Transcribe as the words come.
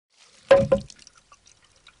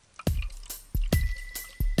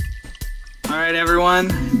All right, everyone.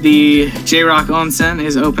 The JROCK Onsen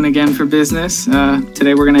is open again for business.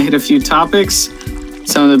 Today we're going to hit a few topics.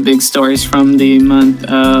 Some of the big stories from the month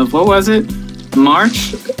of, what was it?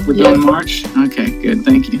 March? We're doing March? Okay, good.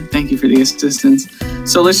 Thank you. Thank you for the assistance.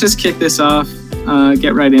 So let's just kick this off,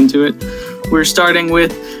 get right into it. We're starting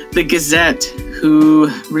with the Gazette,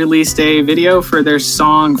 who released a video for their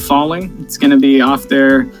song Falling. It's going to be off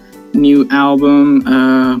their new album.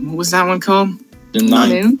 What was that one called?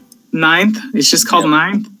 The Ninth. It's just called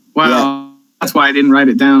Ninth? Wow. That's why I didn't write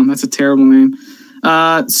it down. That's a terrible name.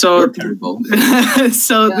 So terrible.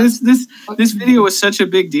 This video was such a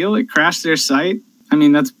big deal. It crashed their site. I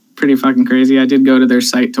mean, that's pretty fucking crazy. I did go to their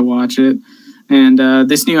site to watch it. And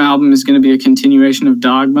this new album is going to be a continuation of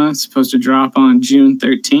Dogma. It's supposed to drop on June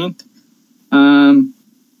 13th.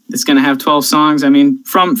 It's going to have 12 songs. I mean,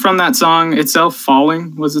 from that song itself,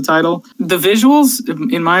 Falling was the title. The visuals,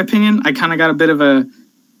 in my opinion, I kind of got a bit of a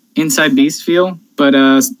Inside Beast feel, but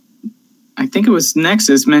I think it was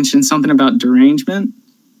Nexus mentioned something about derangement.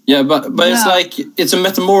 Yeah, but it's like, it's a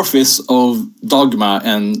metamorphosis of Dogma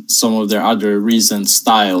and some of their other recent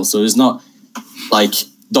styles. So it's not like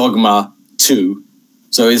Dogma 2.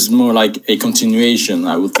 So it's more like a continuation,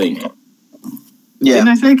 I would think. Yeah. Didn't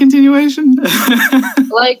I say continuation?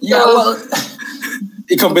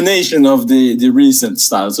 A combination of the recent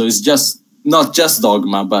style. So it's just not just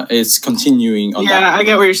Dogma, but it's continuing on that. Yeah, I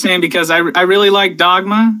get what you're saying, because I really like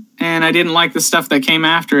Dogma, and I didn't like the stuff that came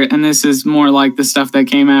after it, and this is more like the stuff that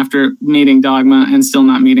came after meeting Dogma and still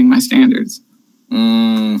not meeting my standards.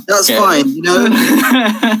 That's fine, you know?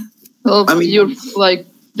 Well, I mean, you're like,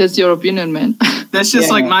 that's your opinion, man. That's just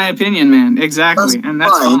like my opinion, man. Exactly, and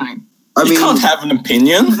that's fine. I mean, you can't have an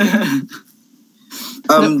opinion.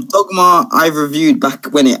 Dogma, I reviewed back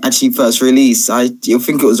when it actually first released. I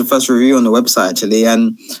think it was the first review on the website, actually.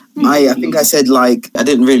 And I think I said, like, I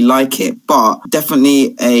didn't really like it, but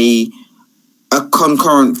definitely a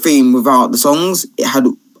concurrent theme without the songs. It had,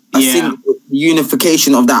 I think the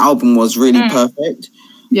unification of that album was really perfect.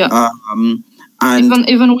 Yeah. And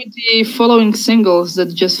even with the following singles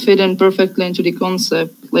that just fit in perfectly into the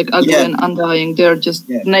concept, like Ugly and Undying, they're just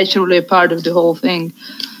naturally a part of the whole thing.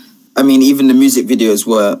 I mean, even the music videos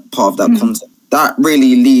were part of that concept. That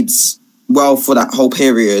really leads well for that whole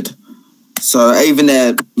period. So even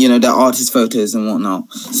their artist photos and whatnot.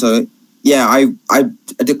 So yeah, I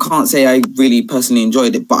can't say I really personally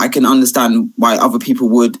enjoyed it, but I can understand why other people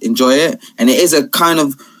would enjoy it. And it is a kind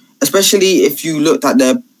of, especially if you looked at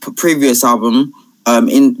their previous album,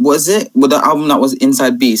 the album that was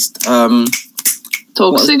Inside Beast?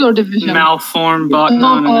 Toxic or Division? Malformed, but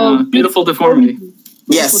no. Beautiful Deformity.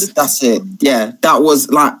 Yes, that's it. Yeah, that was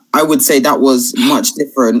like, I would say that was much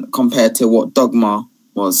different compared to what Dogma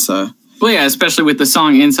was. So, well, yeah, especially with the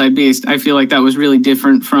song Inside Beast, I feel like that was really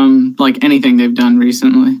different from like anything they've done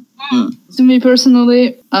recently. To me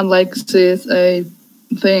personally, unlike Sid, I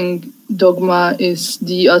think Dogma is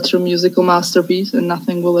the utter musical masterpiece, and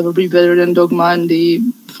nothing will ever be better than Dogma and the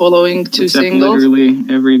following two singles. Literally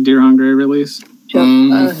every Dear Andre release.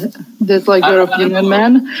 That's like your opinion,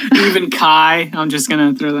 man. Even Kai, I'm just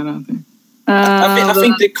gonna throw that out there. I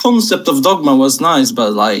think the concept of Dogma was nice,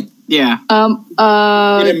 but like,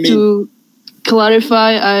 to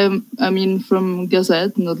clarify, I mean from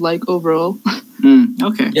Gazette, not like overall.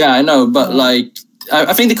 Okay. Yeah, I know, but like,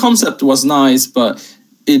 I think the concept was nice, but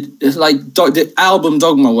it's like the album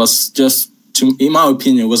Dogma was just, in my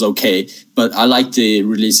opinion, was okay. But I like the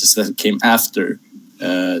releases that came after.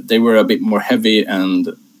 They were a bit more heavy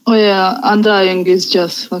and... Oh yeah, Undying is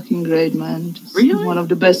just fucking great, man. Just really? One of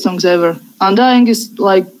the best songs ever. Undying is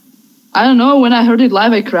like, I don't know, when I heard it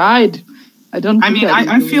live, I cried.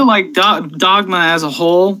 I feel like Dogma as a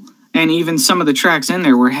whole, and even some of the tracks in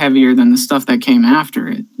there were heavier than the stuff that came after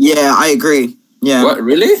it. Yeah, I agree. Yeah. What,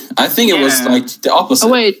 really? I think it was like the opposite. Oh,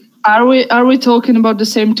 wait, are we talking about the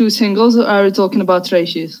same two singles, or are we talking about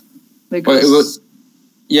Tracy's? Because...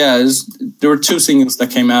 there were two singles that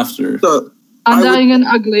came after. So, Undying and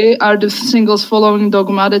Ugly are the singles following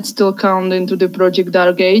Dogma that still count into the Project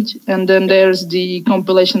Dark Age. And then there's the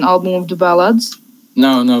compilation album of the ballads.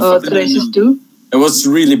 No. Tracy's too. It was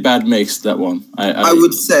really bad mix, that one. I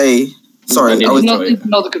would say... Sorry, it's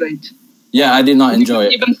not great. Yeah, I did not enjoy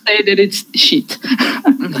it. Even say that it's shit.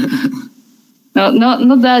 No,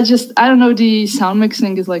 not that. Just, I don't know, the sound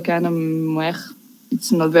mixing is like kind of meh.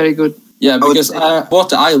 It's not very good. Yeah, because I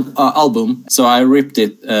bought the album, so I ripped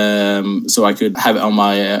it so I could have it on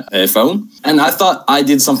my phone. And I thought I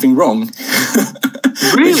did something wrong.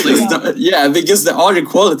 Really? Because the audio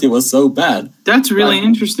quality was so bad. That's really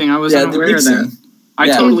interesting. I wasn't aware of that. I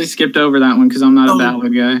totally skipped over that one because I'm not a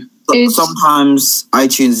ballad guy. sometimes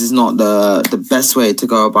iTunes is not the best way to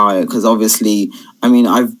go about it, because obviously, I mean,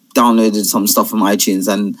 I've downloaded some stuff from iTunes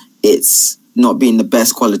and it's not been the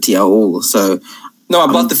best quality at all. So no,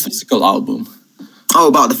 about the physical album. Oh,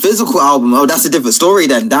 about the physical album. Oh, that's a different story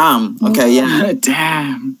then. Damn. Okay, yeah.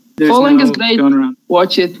 Damn. Falling is great.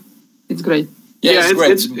 Watch it. It's great. Yeah,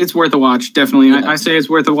 it's worth a watch. Definitely. Yeah. I say it's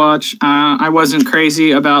worth a watch. I wasn't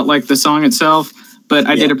crazy about like the song itself, but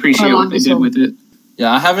I did appreciate what they did with it.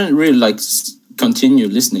 Yeah, I haven't really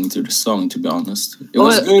continued listening to the song, to be honest. It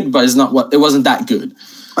was good, but it wasn't that good.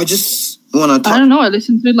 I just want to. I don't know. I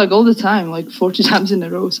listen to it all the time, 40 times in a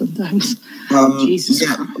row sometimes. Jesus.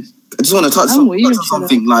 Yeah. I just want to touch on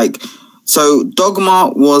something. So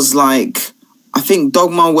Dogma was I think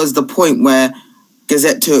Dogma was the point where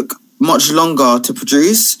Gazette took much longer to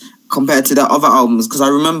produce compared to their other albums. Because I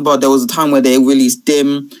remember there was a time where they released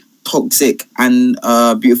Dim, Toxic, and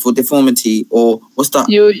Beautiful Deformity, or what's that?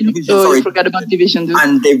 You forgot about Division, dude.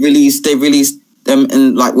 And they released them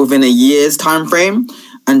in within a year's time frame.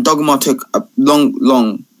 And Dogma took a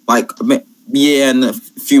long, a year and a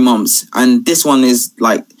few months. And this one is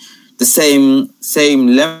the same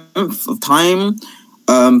length of time.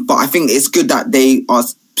 But I think it's good that they are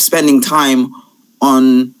spending time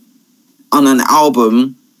on an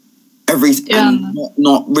album and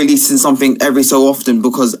not releasing something every so often,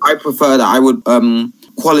 because I prefer that. I would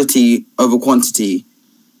quality over quantity.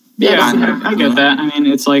 Yeah, I get that. I mean,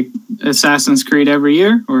 it's like Assassin's Creed every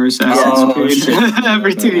year, or Assassin's Creed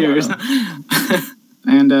every 2 years.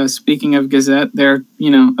 And speaking of Gazette, they're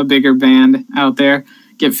a bigger band out there.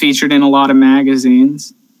 Get featured in a lot of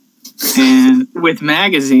magazines. And with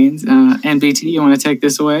magazines, NBT, you want to take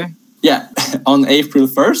this away? Yeah, on April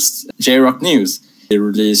 1st, JROCK News, they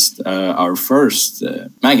released our first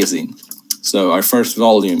magazine. So our first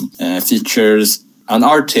volume features an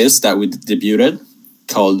artist that we debuted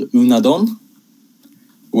called Unadon,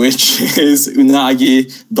 which is Unagi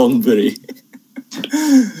Donburi.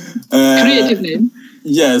 Creative name.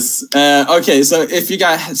 Yes. Okay, so if you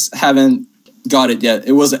guys haven't got it yet,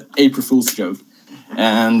 it was an April Fool's joke.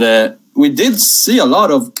 And we did see a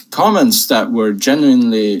lot of comments that were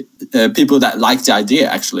genuinely people that liked the idea,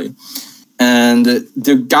 actually. And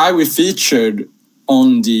the guy we featured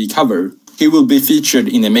on the cover, he will be featured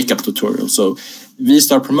in a makeup tutorial. So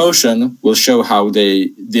V-Star Promotion will show how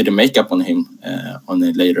they did a makeup on him on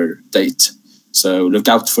a later date. So look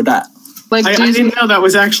out for that. I didn't know that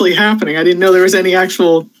was actually happening. I didn't know there was any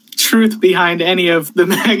actual truth behind any of the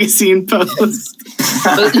magazine posts.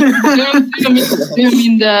 Do you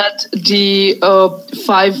mean that the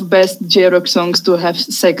 5 best JROCK songs to have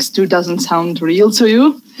sex to doesn't sound real to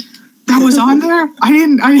you? That was on there? I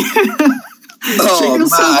didn't. I feel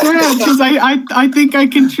so bad because I think I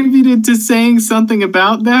contributed to saying something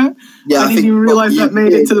about that. Yeah, I didn't even realize that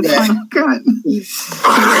made it to the final cut.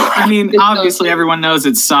 I mean, obviously everyone knows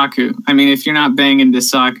it's Saku. I mean, if you're not banging to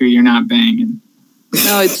Saku, you're not banging.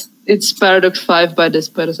 No, it's Paradox 5 by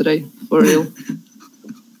Desperate, for real.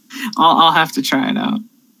 I'll have to try it out.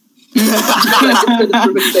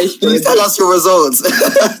 Please tell us your results.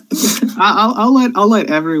 I'll let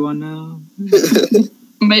everyone know.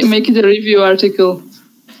 Make it a review article.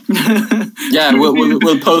 Yeah,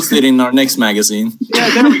 we'll post it in our next magazine. Yeah,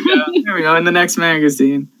 there we go. In the next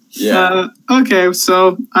magazine. Yeah. Okay,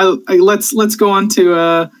 so let's go on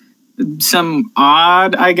to some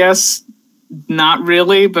odd, I guess, not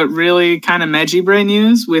really, but really kind of Mejibre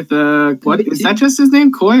news with what is that just his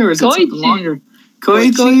name, Koi, or is it something longer?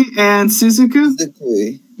 Koichi and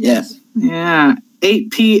Suzuku. Yes. Yeah.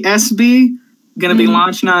 8PSB gonna be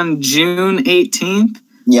launching on June 18th.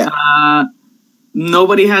 Yeah.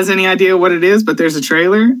 Nobody has any idea what it is, but there's a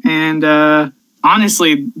trailer, and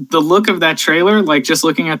honestly, the look of that trailer, like just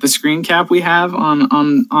looking at the screen cap we have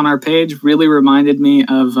on our page, really reminded me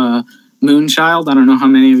of Moonchild. I don't know how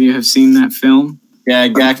many of you have seen that film. Yeah,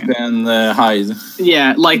 Gakta and Hyde.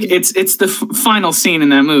 Yeah, like it's the final scene in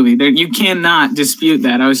that movie. You cannot dispute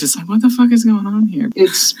that. I was just like, what the fuck is going on here?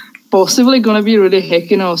 It's possibly gonna be really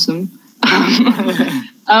heckin' awesome.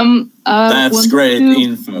 That's great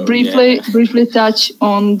info. Briefly touch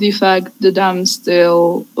on the fact that I'm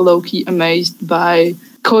still low-key amazed by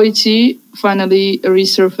Koichi finally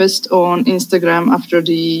resurfaced on Instagram after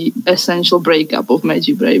the essential breakup of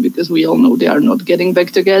Mejibre, because we all know they are not getting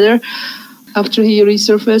back together. After he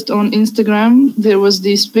resurfaced on Instagram, there was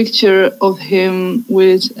this picture of him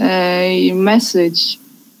with a message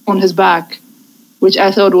on his back, which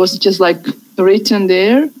I thought was just like written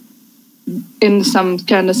there in some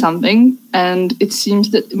kind of something, and it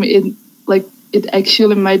seems that it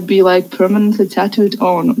actually might be like permanently tattooed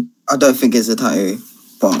on. I don't think it's a tattoo.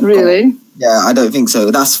 But really? Yeah, I don't think so.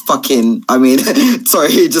 That's fucking, I mean,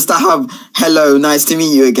 sorry, just to have hello, nice to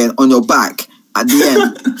meet you again on your back at the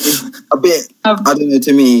end is a bit, I don't know,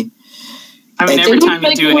 to me. I mean, every time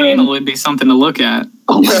you do an anal, it'd be something to look at.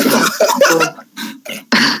 Oh my God.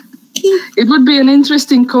 It would be an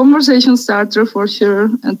interesting conversation starter for sure,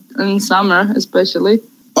 and in summer especially.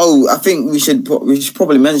 Oh, I think we should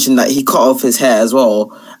probably mention that he cut off his hair as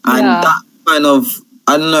well. And that kind of,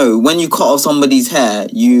 I don't know, when you cut off somebody's hair,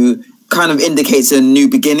 you kind of indicates a new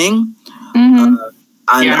beginning. Mm-hmm. And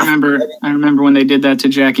I remember when they did that to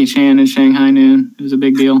Jackie Chan in Shanghai Noon. It was a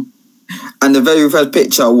big deal. And the very first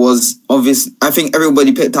picture was obvious. I think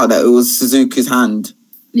everybody picked out that it was Suzuki's hand,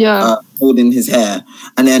 holding his hair.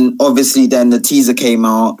 And then obviously, then the teaser came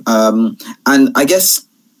out, and I guess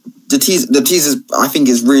the teaser I think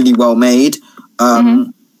is really well made.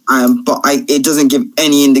 But it doesn't give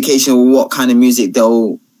any indication of what kind of music they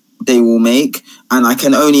will make, and I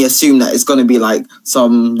can only assume that it's going to be like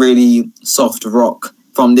some really soft rock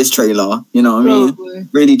from this trailer. You know what I mean?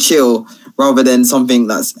 Really chill, rather than something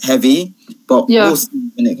that's heavy. But we'll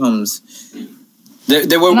see when it comes.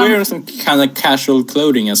 They were wearing some kind of casual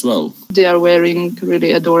clothing as well. They are wearing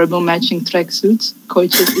really adorable matching tracksuits.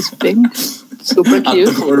 Koichi is pink, super cute.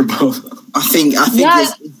 Adorable. I think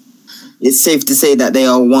it's safe to say that they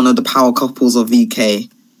are one of the power couples of VK.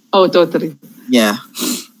 Oh, totally. Yeah.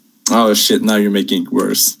 Oh shit! Now you're making it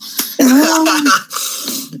worse.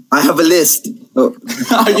 I have a list. Oh,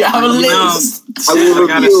 you have a list. I will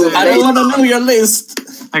reveal. I don't want to know your list.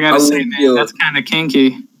 I gotta say, man, that's kind of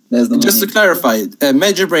kinky. Just to clarify,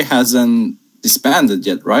 Major Bray hasn't disbanded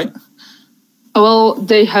yet, right? Well,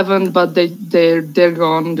 they haven't, but they're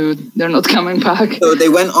gone, dude. They're not coming back. So they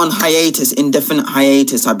went on hiatus, indefinite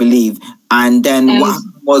hiatus, I believe. And then what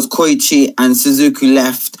happened was Koichi and Suzuki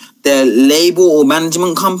left their label or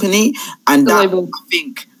management company, and that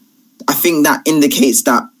I think that indicates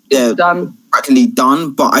that they're practically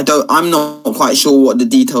done. But I'm not quite sure what the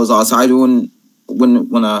details are, so I wouldn't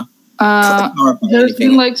want to clarify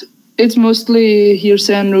anything. It's mostly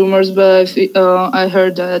hearsay and rumors, but I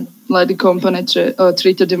heard that the company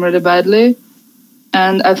treated them really badly.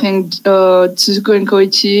 And I think Tsuzuko and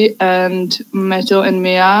Koichi and Meto and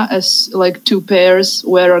Mia as two pairs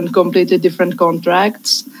were on completely different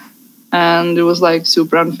contracts. And it was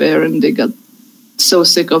super unfair, and they got so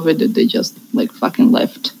sick of it that they just fucking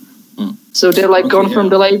left. So they're gone from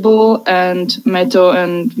the label, and Meto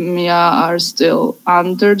and Mia are still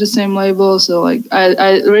under the same label. So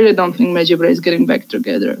I really don't think Major Bray is getting back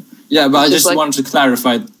together. Yeah, but I just wanted to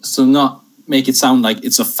clarify, so not make it sound like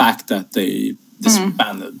it's a fact that they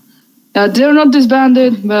disbanded. They're not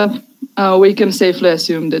disbanded, but we can safely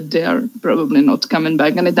assume that they are probably not coming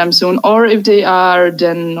back anytime soon. Or if they are,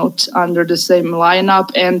 then not under the same lineup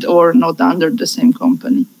and or not under the same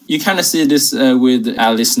company. You kind of see this with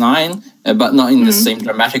Alice 9, but not in the same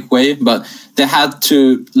dramatic way. But they had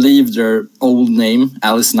to leave their old name,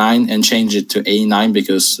 Alice 9, and change it to A9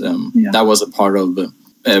 because that was a part of,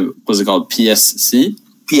 what's it called, PSC?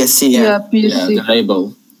 PSC, yeah. PSC. Yeah, the label,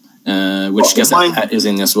 which GazettE is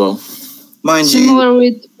in as well. Similar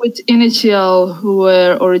with Initial, who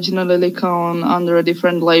were originally gone under a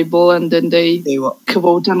different label, and then they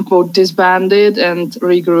quote unquote disbanded and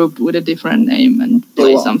regrouped with a different name and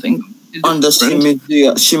play something under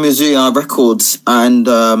Shimizuya Records, and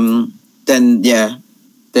then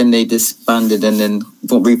they disbanded and then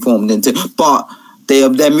reformed into. But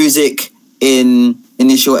their music in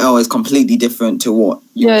Initial L is completely different to what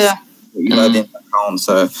you heard in the account.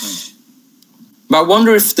 So. But I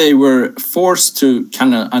wonder if they were forced to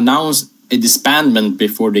kind of announce a disbandment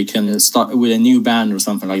before they can start with a new band or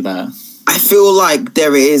something like that. I feel like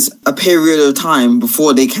there is a period of time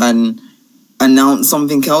before they can announce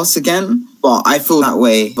something else again. But I feel that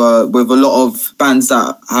way. But with a lot of bands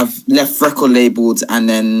that have left record labels and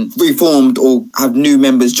then reformed or have new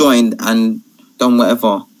members joined and done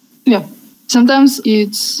whatever. Yeah. Sometimes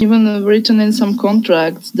it's even written in some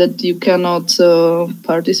contracts that you cannot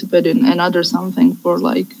participate in another something for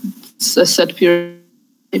a set period.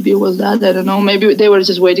 Maybe it was that, I don't know. Maybe they were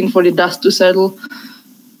just waiting for the dust to settle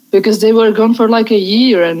because they were gone for a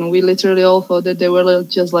year, and we literally all thought that they were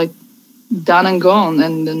just done and gone.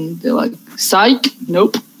 And then they're psych,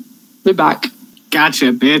 nope, we're back.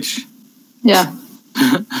 Gotcha, bitch. Yeah.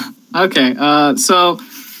 Okay, so...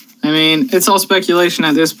 I mean, it's all speculation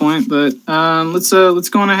at this point, but let's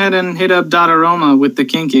go on ahead and hit up Dadaroma with the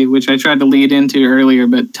Kinky, which I tried to lead into earlier,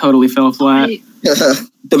 but totally fell flat.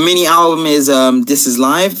 The mini album is This Is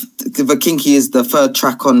Live. The Kinky is the third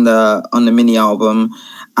track on the mini album,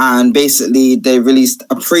 and basically they released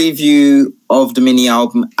a preview of the mini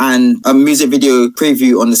album and a music video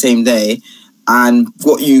preview on the same day. And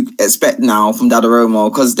what you expect now from Dadaroma,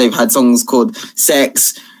 because they've had songs called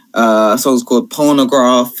Sex, songs called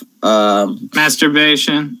Pornograph,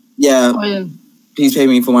 Masturbation. Yeah, Oh, yeah. Please Pay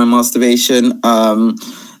Me For My Masturbation.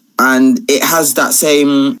 And it has that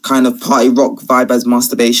same kind of party rock vibe as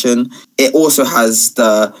Masturbation. It also has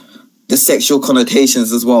the sexual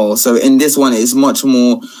connotations as well. So in this one, it's much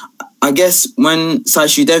more, I guess, when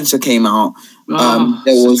Saishu Densha came out,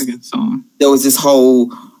 Such a good song. there was this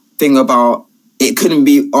whole thing about it couldn't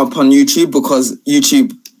be up on YouTube because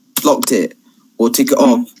YouTube blocked it or took it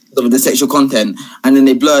off of the sexual content, and then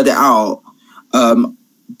they blurred it out.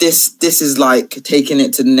 This is like taking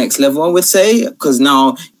it to the next level, I would say, because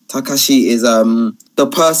now Takashi is the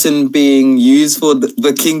person being used for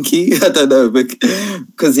the kinky. I don't know,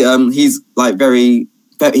 because he's like he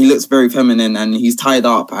looks very feminine, and he's tied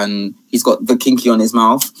up and he's got the kinky on his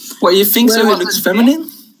mouth. What, you think so? It looks feminine?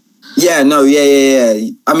 Yeah, no,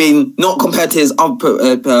 yeah. I mean, not compared to his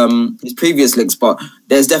previous looks, but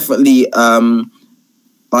there's definitely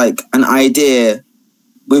like an idea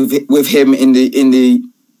with him in the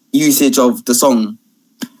usage of the song,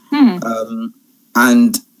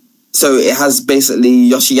 and so it has basically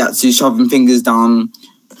Yoshiatsu shoving fingers down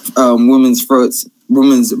women's throats,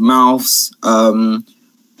 women's mouths.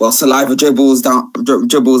 Well, saliva dribbles out.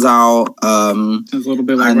 It's a little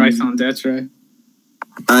bit like Rice on Debts, right?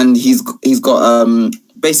 And he's got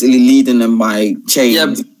basically leading them by chains.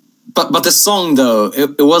 Yeah, but the song though,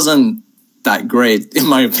 it wasn't that great in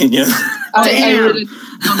my opinion. I really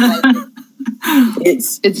don't like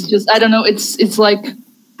it. It's just, I don't know, it's like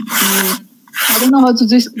I don't know how to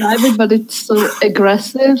describe it, but it's so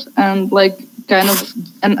aggressive and like kind of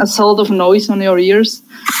an assault of noise on your ears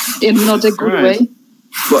in not a good way.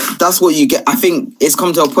 But that's what you get. I think it's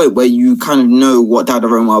come to a point where you kind of know what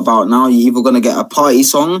Dadaroma are about now. You're either going to get a party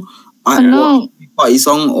song,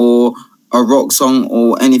 or a rock song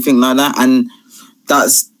or anything like that. And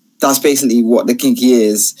that's basically what the kinky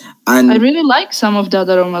is. And I really like some of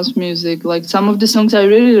Dadaroma's music. Like some of the songs I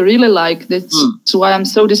really, really like. That's why I'm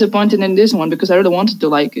so disappointed in this one, because I really wanted to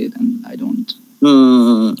like it and I don't.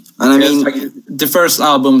 And I mean, like the first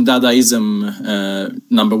album, Dadaism,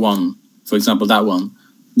 #1, for example, that one.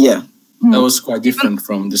 Yeah. That was quite different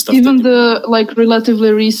from the stuff. Even the like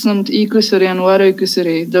relatively recent Ikusuri and Waru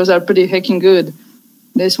Ikusuri, those are pretty hecking good.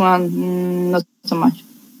 This one, not so much.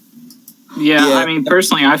 Yeah, I mean,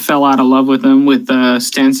 personally, I fell out of love with him with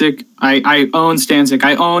Stanzik. I own Stanzik.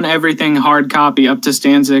 I own everything hard copy up to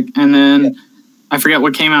Stanzik, and then I forget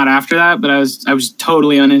what came out after that, but I was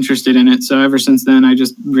totally uninterested in it. So ever since then, I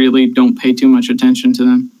just really don't pay too much attention to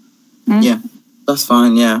them. Yeah, that's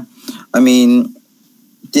fine. Yeah, I mean,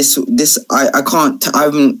 I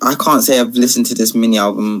can't say I've listened to this mini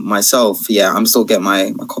album myself. Yeah, I'm still getting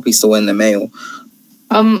my copy still in the mail.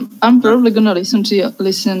 I'm probably gonna listen to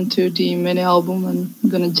the mini album and I'm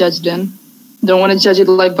gonna judge then. Don't want to judge it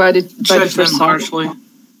like by the first song. Harshly.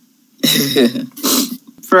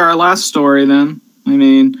 For our last story, then, I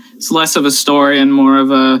mean, it's less of a story and more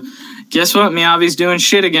of a guess what? Miyavi's doing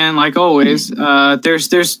shit again, like always.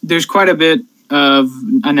 There's quite a bit of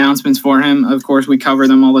announcements for him. Of course, we cover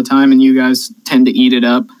them all the time, and you guys tend to eat it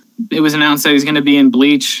up. It was announced that he's going to be in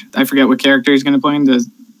Bleach. I forget what character he's going to play. Does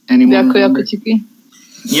anyone remember?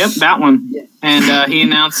 Yep, that one. Yeah. And he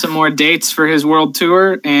announced some more dates for his world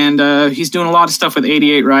tour, and he's doing a lot of stuff with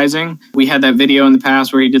 88 Rising. We had that video in the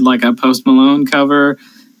past where he did like a Post Malone cover.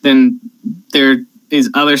 Then there is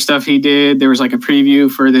other stuff he did. There was like a preview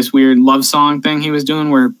for this weird love song thing he was doing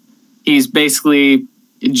where he's basically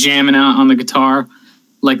jamming out on the guitar,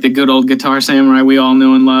 like the good old Guitar Samurai we all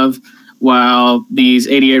know and love, while these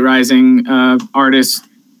 88 Rising artists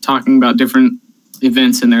talking about different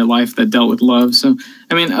events in their life that dealt with love. So,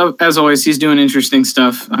 I mean, as always, he's doing interesting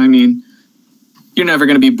stuff. I mean, you're never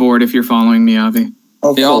going to be bored if you're following Miyavi.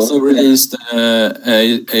 He also released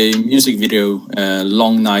a music video,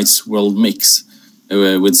 Long Nights World Mix,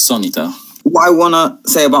 with Sonita. What I want to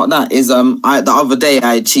say about that is the other day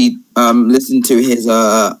I actually listened to his,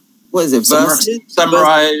 what is it?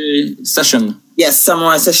 Samurai Session. Yes,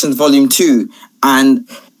 Samurai Sessions Volume 2. And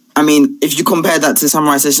I mean, if you compare that to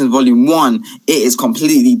Samurai Sessions Volume 1, it is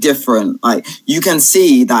completely different. Like, you can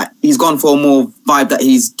see that he's gone for a more vibe that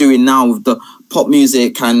he's doing now with the pop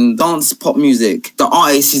music and dance pop music. The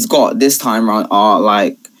artists he's got this time around are,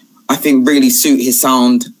 like, I think really suit his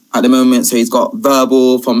sound at the moment. So he's got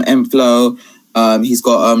Verbal from M-Flow. He's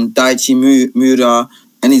got Daichi Mura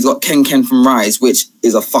and he's got Ken Ken from Rise, which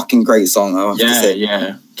is a fucking great song. I have to say.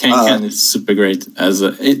 Yeah. Ken is super great. That's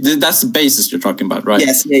the bassist you're talking about, right?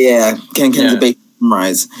 Yes, yeah. Ken Ken's the bassist from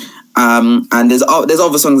Rise. And there's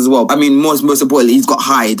other songs as well. I mean, most importantly, he's got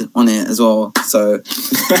Hyde on it as well. So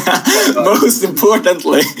most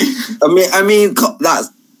importantly, I mean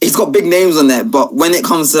he's got big names on there. But when it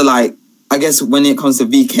comes to like, I guess when it comes to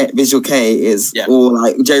Visual K or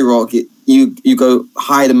like JROCK, you go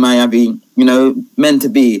Hyde and Miyabi, you know, meant to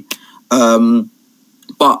be.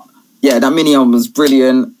 But yeah, that mini album was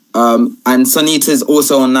brilliant. And Sonita's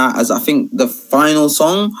also on that as I think the final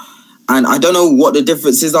song. And I don't know what the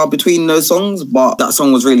differences are between those songs, but that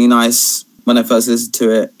song was really nice when I first listened to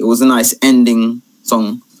it. It was a nice ending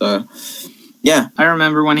song. So, yeah. I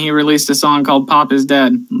remember when he released a song called Pop Is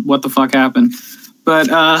Dead. What the fuck happened? But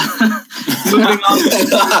moving on to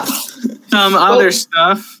some other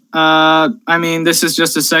stuff. I mean, this is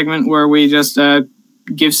just a segment where we just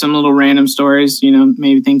give some little random stories, you know,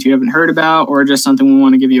 maybe things you haven't heard about or just something we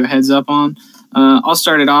want to give you a heads up on. I'll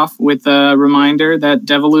start it off with a reminder that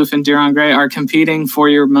Deviloof and Diron Gray are competing for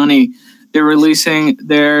your money. They're releasing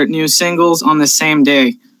their new singles on the same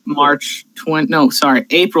day, April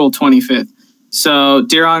 25th. So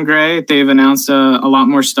Diron Gray, they've announced a lot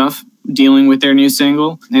more stuff dealing with their new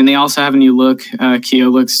single. And they also have a new look. Keo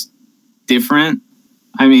looks different.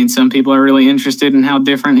 I mean, some people are really interested in how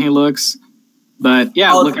different he looks. But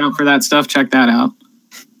yeah, look out for that stuff. Check that out.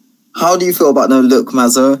 How do you feel about the look,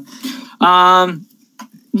 Mazzo?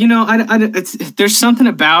 You know, there's something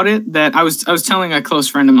about it that I was telling a close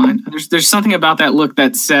friend of mine. There's something about that look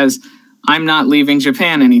that says, I'm not leaving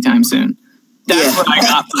Japan anytime soon. That's what I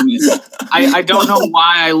got from it. I don't know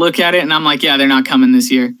why I look at it and I'm like, yeah, they're not coming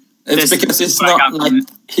this year. It's because it's not like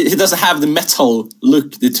he doesn't have the metal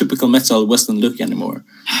look, the typical metal Western look anymore.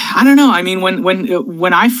 I don't know. I mean,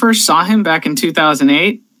 when I first saw him back in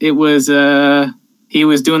 2008, it was he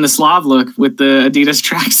was doing the Slav look with the Adidas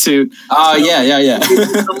tracksuit. Oh, yeah.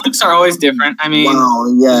 The looks are always different. I mean,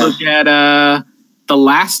 look at the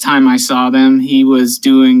last time I saw them, he was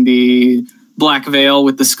doing the black veil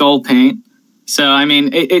with the skull paint. So, I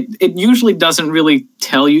mean, it usually doesn't really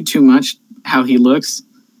tell you too much how he looks.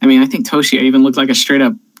 I mean, I think Toshio even looked like a straight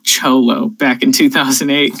up cholo back in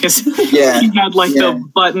 2008 because he had like the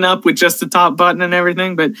button up with just the top button and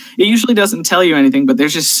everything. But it usually doesn't tell you anything. But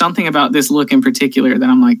there's just something about this look in particular that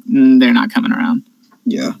I'm like, they're not coming around.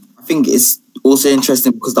 Yeah, I think it's also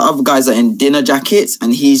interesting because the other guys are in dinner jackets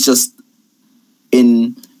and he's just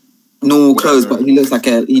in normal clothes, but he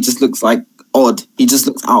just looks like odd. He just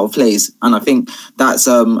looks out of place. And I think that's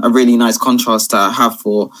a really nice contrast to have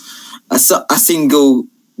for a single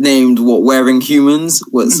named Wearing Humans.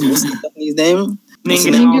 What's the Japanese name?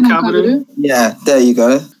 Yeah, there you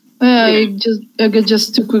go. I got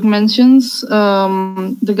just two quick mentions.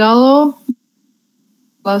 The Gallo,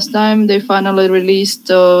 last time they finally released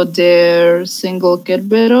their single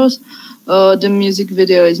Kerberos. The music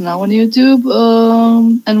video is now on YouTube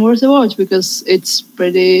and worth a watch because it's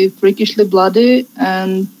pretty freakishly bloody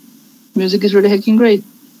and music is really heckin' great.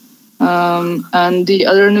 And the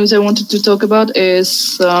other news I wanted to talk about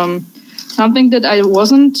is something that I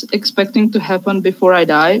wasn't expecting to happen before I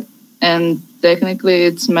die. And technically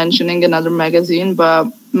it's mentioning another magazine,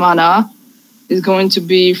 but Mana is going to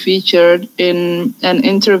be featured in an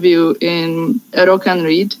interview in Rock and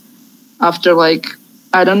Read after like,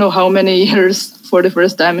 I don't know how many years for the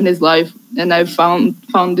first time in his life. And I found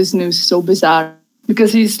this news so bizarre.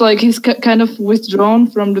 Because he's kind of withdrawn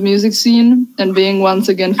from the music scene and being once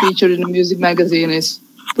again featured in a music magazine is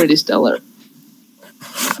pretty stellar.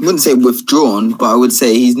 I wouldn't say withdrawn, but I would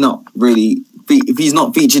say he's not really, if he's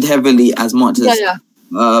not featured heavily as much as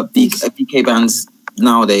BK bands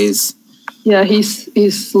nowadays. Yeah,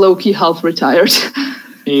 he's low-key half retired.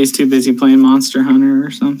 He's too busy playing Monster Hunter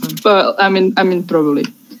or something. But I mean probably.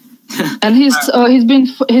 And he's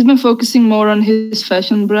been focusing more on his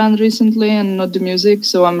fashion brand recently and not the music.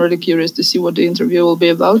 So I'm really curious to see what the interview will be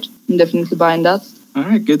about. I'm definitely buying that. All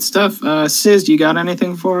right, good stuff. Sis, you got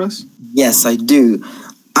anything for us? Yes, I do.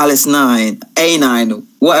 Alice 9, A9,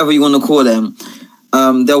 whatever you want to call them.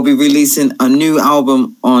 They'll be releasing a new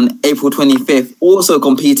album on April 25th, also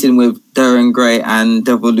competing with Diron Gray and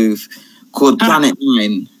Deviloof, called Planet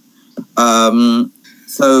 9.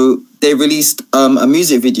 So they released a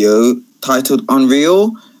music video titled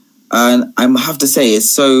Unreal, and I have to say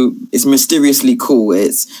it's mysteriously cool.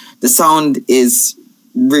 The sound is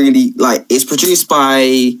really it's produced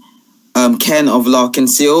by Ken of Larkin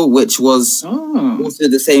Seal, which was also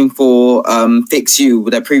the same for Fix You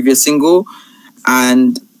with their previous single.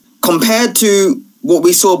 And compared to what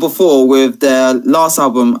we saw before with their last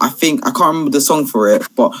album, I can't remember the song for it,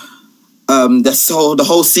 but the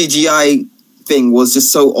whole CGI thing was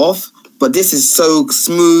just so off. But this is so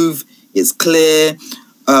smooth. It's clear.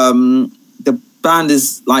 The band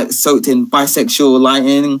is like soaked in bisexual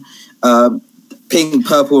lighting, pink,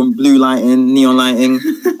 purple, and blue lighting, neon lighting.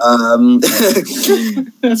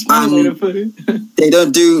 That's one way to put it. They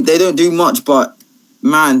don't do much, but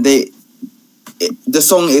man, the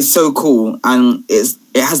song is so cool, and it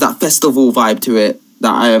has that festival vibe to it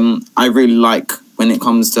that I really like when it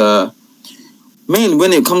comes to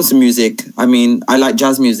music. I mean, I like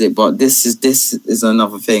jazz music, but this is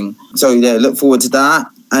another thing. So yeah, look forward to that.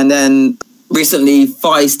 And then recently,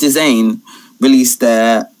 Feist Design released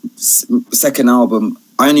their second album.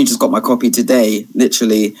 I only just got my copy today,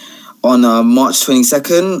 literally, on March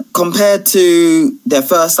 22nd. Compared to their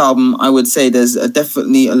first album, I would say there's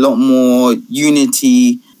definitely a lot more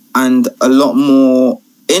unity and a lot more...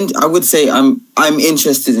 I would say I'm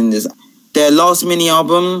interested in this. Their last mini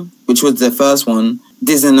album, which was their first one,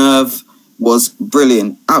 Deserve, was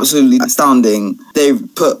brilliant, absolutely astounding. They've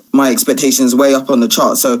put my expectations way up on the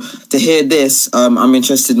chart. So to hear this, I'm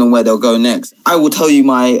interested in where they'll go next. I will tell you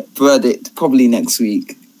my verdict probably next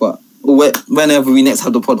week, but whenever we next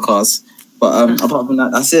have the podcast. But apart from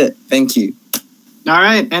that, that's it. Thank you. All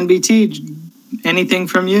right, NBT, anything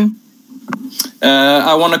from you?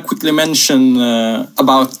 I want to quickly mention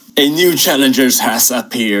about a new challengers has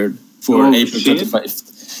appeared for April 25th.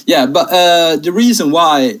 Yeah, but the reason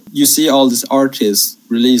why you see all these artists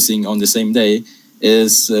releasing on the same day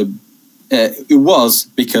is it was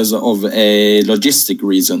because of a logistic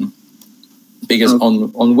reason. Because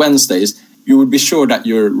on Wednesdays, you would be sure that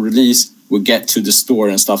your release will get to the store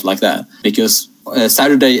and stuff like that. Because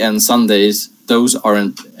Saturday and Sundays, those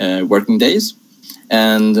aren't working days.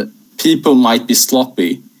 And people might be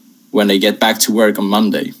sloppy when they get back to work on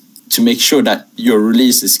Monday. To make sure that your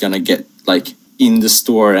release is going to get like in the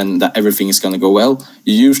store and that everything is going to go well,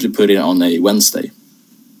 you usually put it on a Wednesday.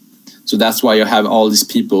 So that's why you have all these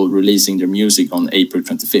people releasing their music on April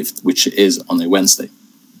 25th, which is on a Wednesday.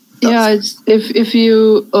 Yeah, if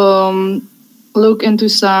you look into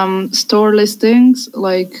some store listings,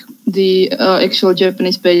 like the actual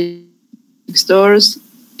Japanese basic stores,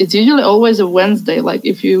 it's usually always a Wednesday. Like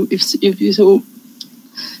if you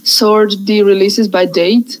sort the releases by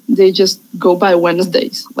date, they just go by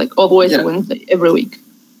Wednesdays, like always a Wednesday every week.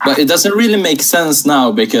 But it doesn't really make sense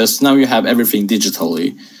now because now you have everything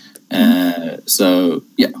digitally. So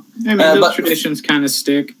yeah, I mean, those traditions kind of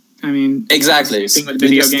stick. I mean, exactly. Thing with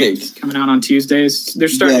video games coming out on Tuesdays. They're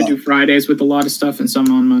starting to do Fridays with a lot of stuff and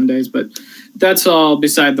some on Mondays, but that's all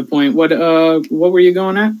beside the point. What were you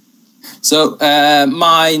going at? So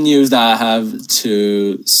my news that I have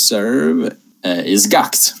to serve is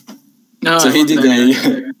GazettE. No, so he did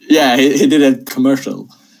he did a commercial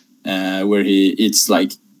where he eats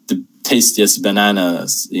like the tastiest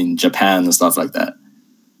bananas in Japan and stuff like that.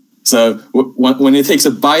 So when he takes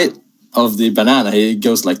a bite of the banana, he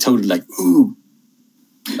goes like totally like ooh,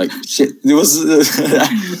 like shit. It was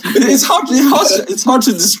it's hard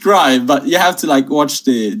to describe, but you have to like watch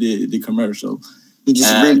the commercial. He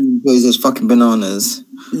just really enjoys those fucking bananas.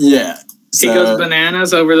 Yeah, he goes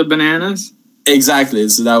bananas over the bananas. Exactly.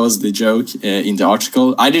 So that was the joke in the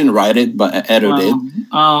article. I didn't write it, but Edo did.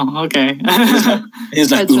 Oh, okay.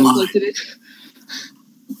 He's like,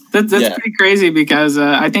 That's pretty crazy because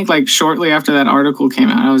I think like shortly after that article came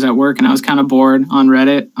out, I was at work and I was kind of bored on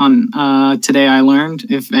Reddit on Today I Learned,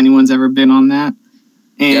 if anyone's ever been on that.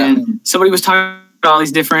 And somebody was talking about all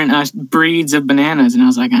these different breeds of bananas. And I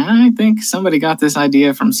was like, I think somebody got this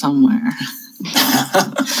idea from somewhere.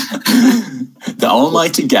 The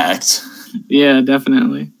almighty GazettE. Yeah,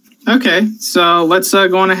 definitely. Okay, so let's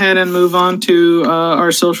go on ahead and move on to our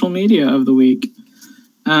social media of the week.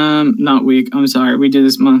 Not week, I'm sorry, we do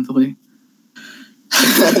this monthly.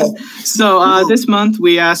 So this month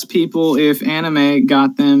we asked people if anime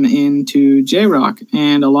got them into JROCK,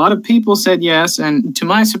 and a lot of people said yes, and to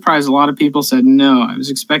my surprise, a lot of people said no. I was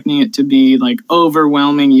expecting it to be like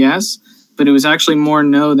overwhelming yes, but it was actually more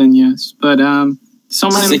no than yes. But so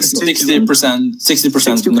many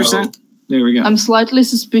 60% no. There we go. I'm slightly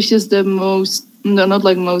suspicious that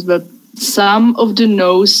but some of the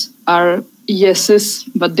no's are yeses,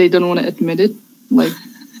 but they don't want to admit it. Like,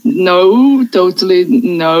 no, totally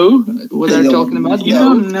no. What they're talking about. You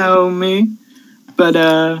don't know me. But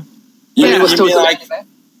you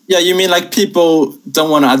mean like people don't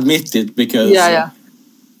want to admit it because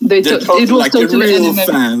they're totally like the real anime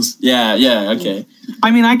fans. Yeah, okay.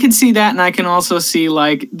 I mean, I could see that, and I can also see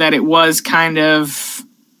like that it was kind of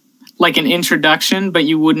like an introduction, but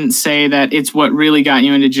you wouldn't say that it's what really got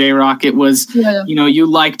you into J-Rock. It was, you know, you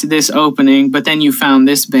liked this opening, but then you found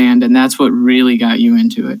this band, and that's what really got you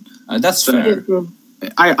into it. That's fair.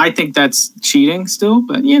 I think that's cheating still,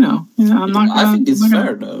 but you know I'm not. I think it's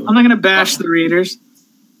fair though. I'm not gonna bash the readers.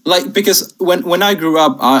 Like, because when I grew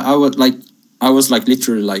up, I was like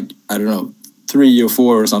literally like, I don't know, 3 or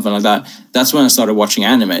 4 or something like that. That's when I started watching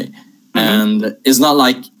anime, and it's not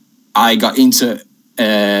like I got into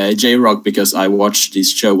J-Rock because I watched this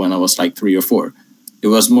show when I was like 3 or 4. It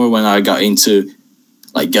was more when I got into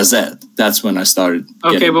like GazettE. That's when I started.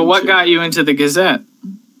 Okay, but what got you into the GazettE?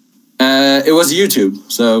 It was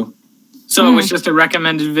YouTube, so it was just a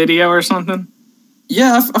recommended video or something?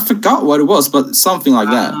 Yeah, I forgot what it was, but something like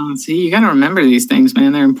that. See, you gotta remember these things,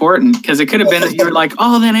 man. They're important, because it could have been that you were like,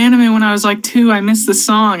 oh, that anime when I was like 2, I missed the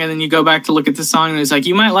song, and then you go back to look at the song, and it's like,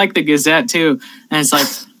 you might like the GazettE too, and it's like,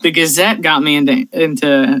 the GazettE got me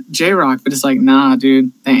into J-Rock, but it's like, nah,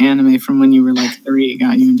 dude, the anime from when you were like 3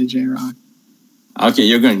 got you into J-Rock. Okay,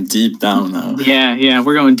 you're going deep down now. Yeah,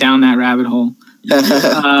 we're going down that rabbit hole.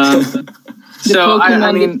 So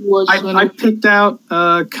I picked out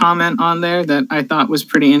a comment on there that I thought was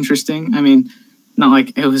pretty interesting. I mean, not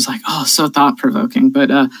like it was like, oh, so thought-provoking, but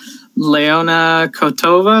Leona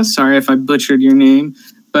Kotova, sorry if I butchered your name,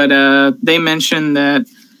 but they mentioned that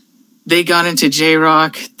they got into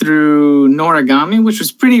J-Rock through Noragami, which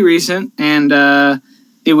was pretty recent, and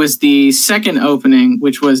it was the second opening,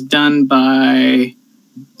 which was done by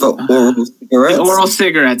Oral Cigarettes. Oral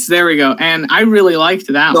Cigarettes. There we go. And I really liked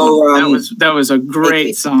that one. That was a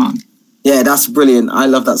great song. Yeah, that's brilliant. I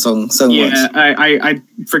love that song so much. Yeah, I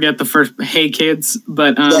forget the first Hey Kids,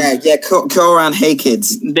 but Curl Around Hey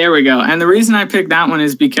Kids. There we go. And the reason I picked that one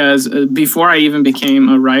is because before I even became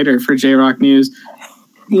a writer for J-Rock News,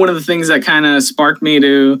 one of the things that kind of sparked me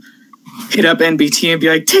to hit up NBT and be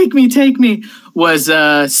like, take me, was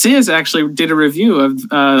Sis actually did a review of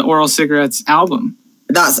Oral Cigarettes' album.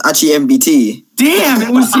 That's actually MBT. Damn,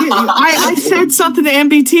 it was. I said something to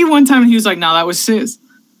MBT one time, and he was like, "No, that was Sis."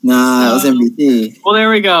 Nah, that was MBT. Well, there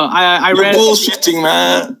we go. I read bullshitting,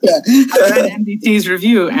 man. I read MBT's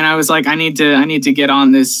review, and I was like, I need to get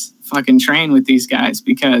on this fucking train with these guys,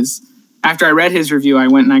 because after I read his review, I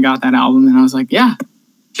went and I got that album, and I was like, yeah,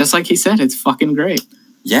 just like he said, it's fucking great.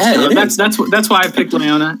 Yeah, so that's why I picked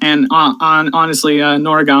Leona, and honestly,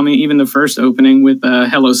 Noragami, even the first opening with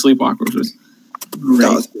Hello Sleepwalkers was great.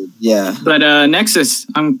 That was good. Yeah. But Nexus,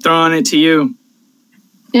 I'm throwing it to you.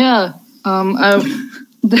 Yeah.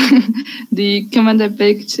 The comment I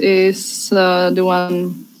picked is the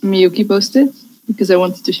one Miyuki posted, because I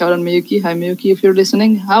wanted to shout out Miyuki. Hi Miyuki, if you're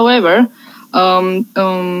listening. However,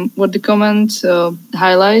 what the comment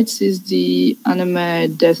highlights is the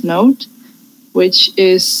anime Death Note, which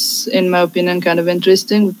is, in my opinion, kind of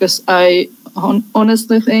interesting, because I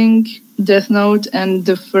honestly think Death Note and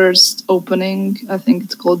the first opening, I think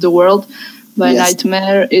it's called The World, by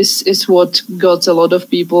Nightmare, is what got a lot of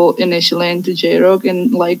people initially into J-Rock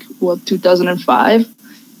in 2005,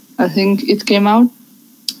 I think it came out.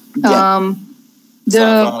 Yeah.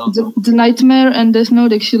 The Nightmare and Death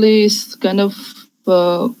Note actually is kind of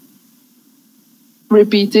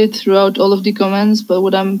repeated throughout all of the comments, but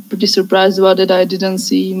what I'm pretty surprised about it, I didn't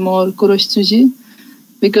see more Kuroshitsuji,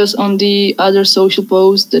 because on the other social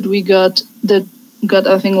post that we got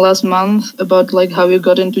I think last month about how you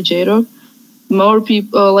got into J-Rock, more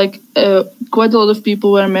people, quite a lot of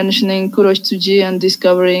people were mentioning Kuroshitsuji and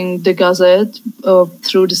discovering the GazettE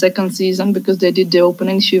through the second season, because they did the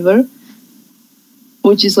opening Shiver,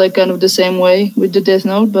 which is kind of the same way with the Death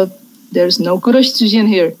Note, but there's no Kuroshitsuji in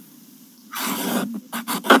here.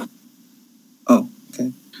 Oh,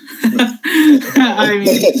 okay. I mean,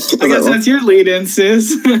 I guess that's your lead-in,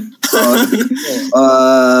 Sis.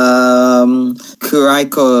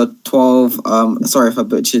 Kuraiko 12. Sorry if I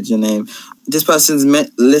butchered your name. This person's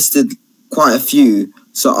listed quite a few,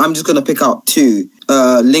 so I'm just gonna pick out 2.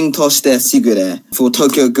 Ling Toshite Sigure for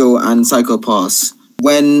Tokyo Ghoul and Psycho Pass.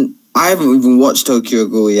 When I haven't even watched Tokyo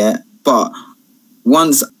Ghoul yet, but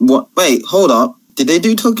wait, hold up. Did they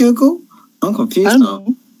do Tokyo Ghoul? I'm confused now.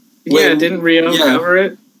 Yeah, didn't Rio cover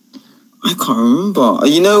it? I can't remember.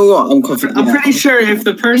 You know what? I'm confused. I'm pretty sure if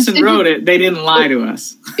the person wrote it, they didn't lie to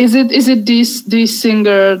us. Is it this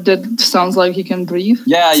singer that sounds like he can breathe?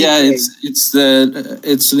 Yeah. It's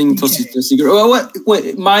Ling Toshite Sigure. Well, wait,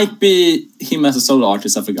 it might be him as a solo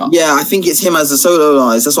artist. I forgot. Yeah, I think it's him as a solo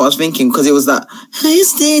artist. That's what I was thinking, because it was that.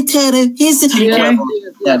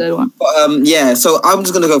 Yeah, that one. But, so I'm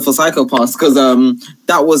just gonna go for Psycho Pass, because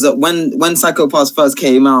that was when Psycho Pass first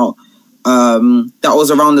came out. That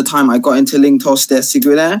was around the time I got into Ling Toshite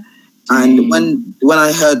Sigure, and when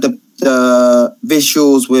I heard the the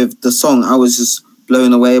visuals with the song, I was just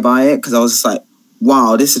blown away by it because I was just like,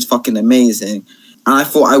 wow, this is fucking amazing. And I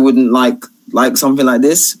thought I wouldn't like something like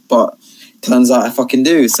this, but turns out I fucking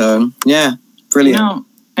do. So yeah, brilliant. You know,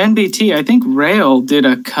 NBT, I think Rail did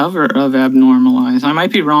a cover of Abnormalize. I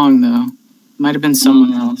might be wrong though. Might have been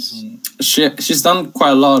someone else. She's done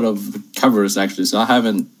quite a lot of covers actually, so I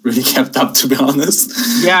haven't really kept up, to be honest.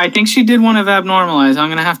 Yeah, I think she did one of Abnormalize. I'm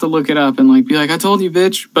gonna have to look it up and like be like, I told you,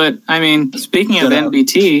 bitch. But I mean, speaking of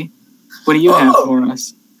NBT, what do you have for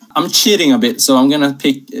us? I'm cheating a bit, so I'm gonna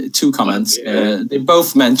pick two comments. They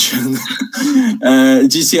both mention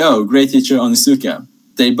GCO, Great Teacher Onizuka.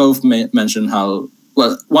 They both mention how,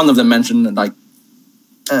 well, one of them mentioned like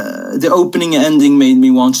the opening and ending made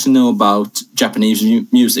me want to know about Japanese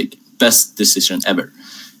music. Best decision ever.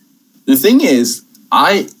 The thing is,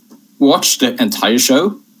 I watched the entire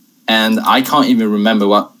show and I can't even remember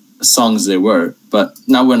what songs they were. But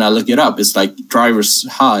now when I look it up, it's like Driver's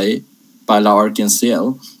High by La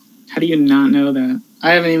Arc-en-Ciel. How do you not know that?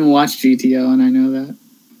 I haven't even watched GTO and I know that.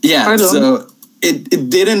 Yeah, so it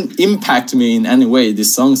didn't impact me in any way, the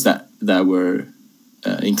songs that were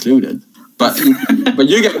included. But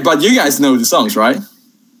you guys know the songs, right?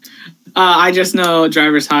 I just know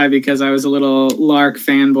Driver's High because I was a little Lark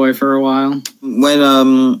fanboy for a while. When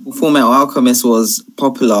Full Metal Alchemist was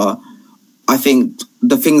popular, I think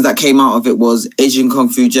the things that came out of it was Asian Kung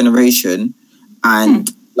Fu Generation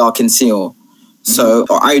and Lark and Seal. So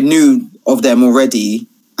I knew of them already,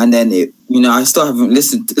 and then I still haven't I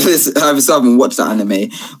still haven't watched that anime,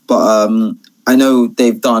 but I know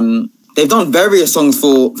they've done various songs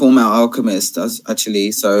for Full Metal Alchemist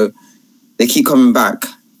actually, so they keep coming back.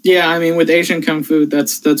 Yeah, I mean, with Asian Kung Fu,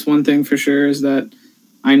 that's one thing for sure, is that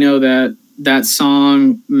I know that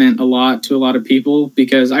song meant a lot to a lot of people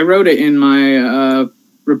because I wrote it in my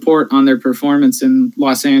report on their performance in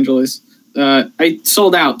Los Angeles. I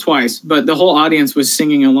sold out twice, but the whole audience was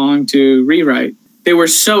singing along to Rewrite. They were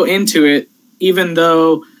so into it, even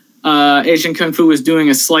though Asian Kung Fu was doing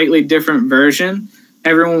a slightly different version.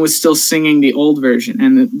 Everyone was still singing the old version.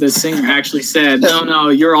 And the singer actually said, no,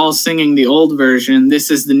 you're all singing the old version. This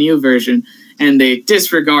is the new version. And they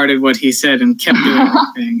disregarded what he said and kept doing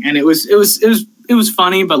everything. And it was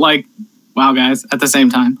funny, but like, wow, guys, at the same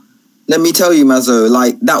time. Let me tell you, Mazo,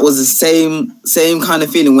 like that was the same kind of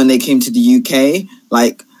feeling when they came to the UK.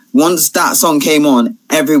 Like once that song came on,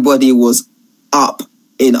 everybody was up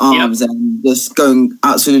in arms and just going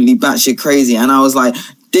absolutely batshit crazy. And I was like,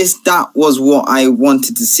 that was what I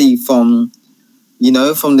wanted to see from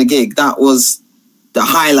the gig. That was the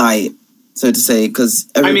highlight, so to say, because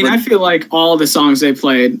I mean, I feel like all the songs they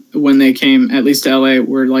played when they came, at least to LA,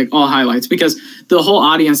 were like all highlights because the whole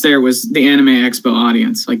audience there was the Anime Expo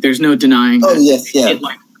audience. Like, there's no denying that. Yes, yeah. They hit,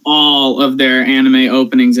 like, all of their anime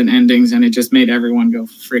openings and endings, and it just made everyone go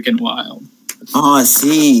freaking wild. Oh, I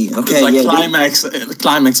see. Okay, like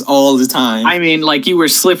climax all the time. I mean, like you were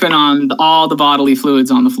slipping on all the bodily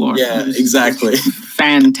fluids on the floor. Yeah, exactly.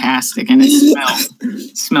 Fantastic, and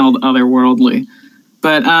it smelled otherworldly.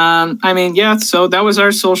 But I mean, yeah. So that was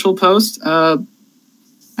our social post. I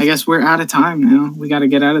guess we're out of time now. We got to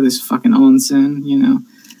get out of this fucking onsen.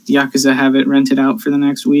 Yakuza have it rented out for the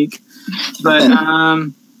next week. But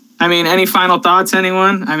I mean, any final thoughts,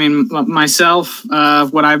 anyone? I mean, myself,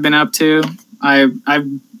 what I've been up to.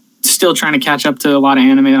 I'm still trying to catch up to a lot of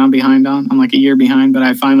anime that I'm behind on. I'm like a year behind, but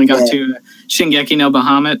I finally got to Shingeki no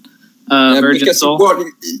Bahamut, Virgin Soul.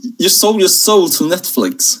 You sold your soul to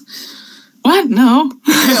Netflix. What? No.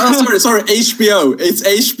 Sorry. HBO. It's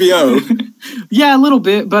HBO. Yeah, a little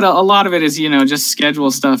bit, but a lot of it is, just schedule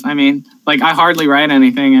stuff. I mean, like I hardly write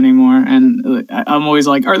anything anymore, and I'm always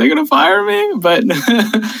like, are they gonna fire me? But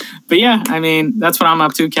yeah, I mean, that's what I'm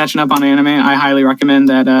up to, catching up on anime. I highly recommend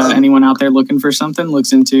that anyone out there looking for something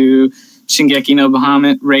looks into Shingeki no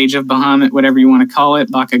Bahamut, Rage of Bahamut, whatever you want to call it,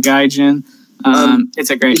 Bakugaijin. It's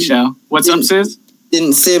a great show. What's up, Sis?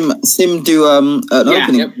 Didn't Sim do an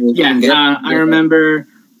opening? Yeah, I remember.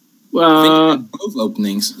 I think both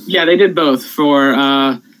openings. Yeah, they did both for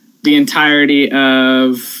the entirety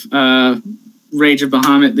of Rage of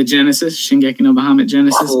Bahamut, the Genesis, Shingeki no Bahamut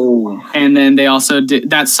Genesis. Oh. And then they also did,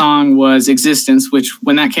 that song was Existence, which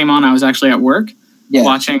when that came on, I was actually at work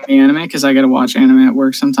watching the anime because I got to watch anime at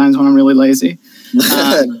work sometimes when I'm really lazy.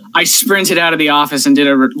 I sprinted out of the office and did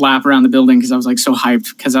a lap around the building because I was like so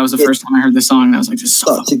hyped because that was the first time I heard the song and I was like, just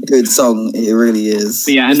such a good song. It really is.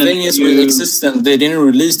 But yeah, and the thing is with Existence, they didn't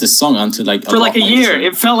release the song until for like a year.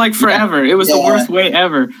 It felt like forever. It was the worst way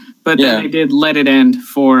ever. But then they did Let It End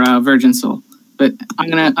for Virgin Soul. But I'm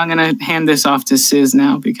gonna hand this off to Sis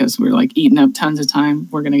now because we're like eating up tons of time.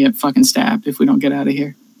 We're gonna get fucking stabbed if we don't get out of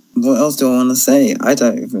here. What else do I want to say? I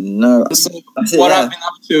don't even know. So what I've been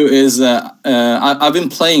up to is I've been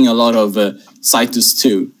playing a lot of Citus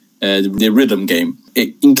 2, the rhythm game.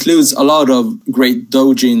 It includes a lot of great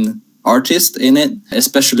doujin artists in it,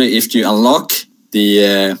 especially if you unlock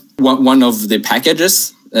the one of the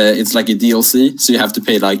packages. It's like a DLC, so you have to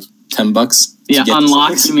pay like $10. Yeah,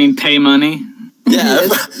 unlock. You mean pay money? Yeah,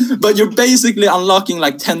 but you're basically unlocking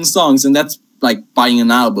like 10 songs, and that's like buying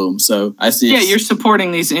an album. So I see. Yeah, you're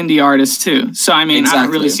supporting these indie artists too. So I mean, Exactly. I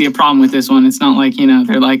don't really see a problem with this one. It's not like, you know,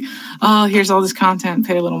 they're like, oh, here's all this content,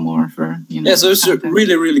 pay a little more for, you know. Yeah, so it's a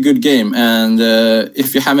really, really good game. And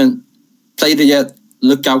if you haven't played it yet,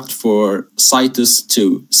 look out for Citus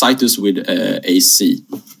 2, Citus with AC.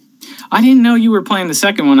 I didn't know you were playing the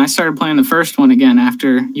second one. I started playing the first one again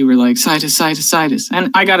after you were like, Citus.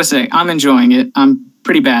 And I gotta say, I'm enjoying it. I'm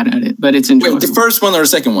pretty bad at it, but it's enjoyable. Wait, the first one or the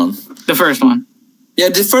second one? The first one. Yeah,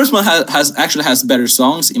 the first one has better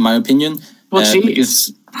songs, in my opinion. Well,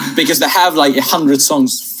 geez. Because they have like 100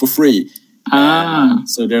 songs for free.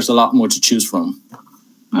 So there's a lot more to choose from.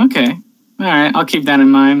 Okay. All right. I'll keep that in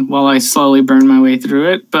mind while I slowly burn my way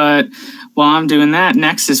through it. But while I'm doing that,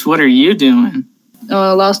 Nexus, what are you doing?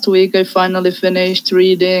 Last week, I finally finished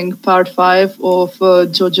reading part 5 of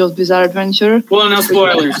JoJo's Bizarre Adventure. Well, no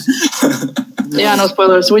spoilers. Yeah, no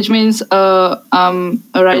spoilers, which means I'm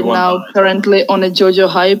right now currently on a JoJo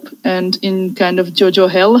hype and in kind of JoJo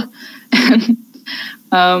hell.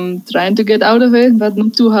 And trying to get out of it, but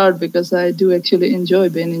not too hard because I do actually enjoy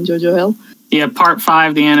being in JoJo hell. Yeah, part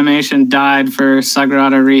 5, the animation died for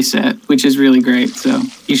Sagrada Reset, which is really great. So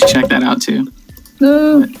you should check that out too.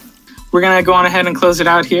 We're going to go on ahead and close it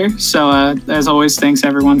out here. So as always, thanks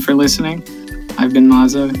everyone for listening. I've been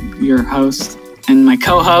Mazo, your host. And my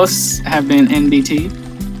co-hosts have been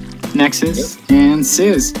NBT, Nexus, and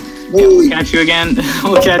Sis. We'll catch you again.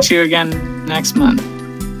 We'll catch you again next month.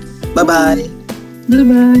 Bye-bye.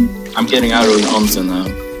 Bye-bye. I'm getting out of the onsen now.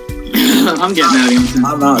 I'm getting out of the onsen.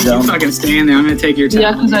 I'm out there. You fucking stay in there. I'm going to take your time.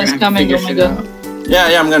 Yakuza is coming. Oh my god.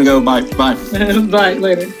 Yeah, I'm gonna go. Bye. Bye.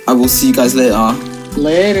 Later. I will see you guys later.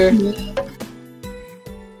 Later.